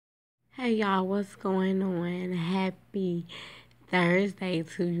Hey y'all, what's going on? Happy Thursday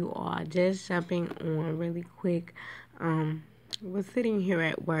to you all. Just jumping on really quick. Was sitting here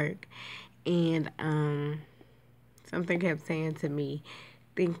at work and something kept saying to me,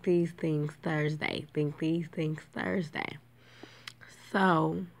 think these things Thursday, think these things Thursday.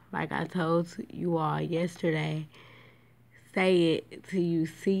 So, like I told you all yesterday, say it till you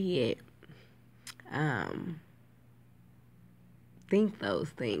see it. Um, think those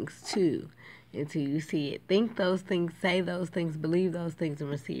things too until you see it. Think those things, say those things, believe those things, and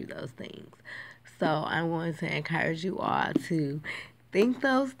receive those things. So I want to encourage you all to think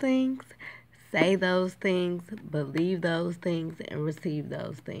those things, say those things, believe those things, and receive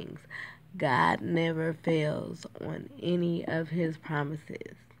those things. God never fails on any of his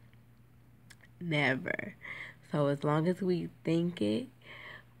promises. Never. So as long as we think it,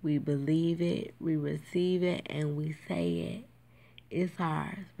 we believe it, we receive it, and we say it, it's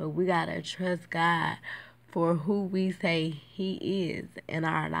ours. But we gotta trust God for who we say He is in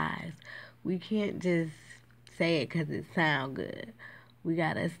our lives. We can't just say it because it sounds good. We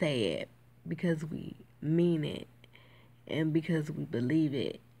gotta say it because we mean it and because we believe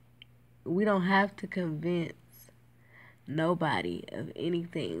it. We don't have to convince nobody of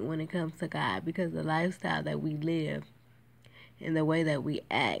anything when it comes to God, because the lifestyle that we live and the way that we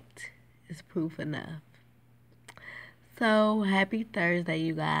act is proof enough. So, happy Thursday,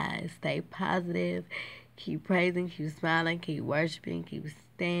 you guys. Stay positive. Keep praising, keep smiling, keep worshiping, keep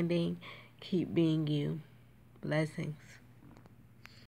standing, keep being you. Blessings.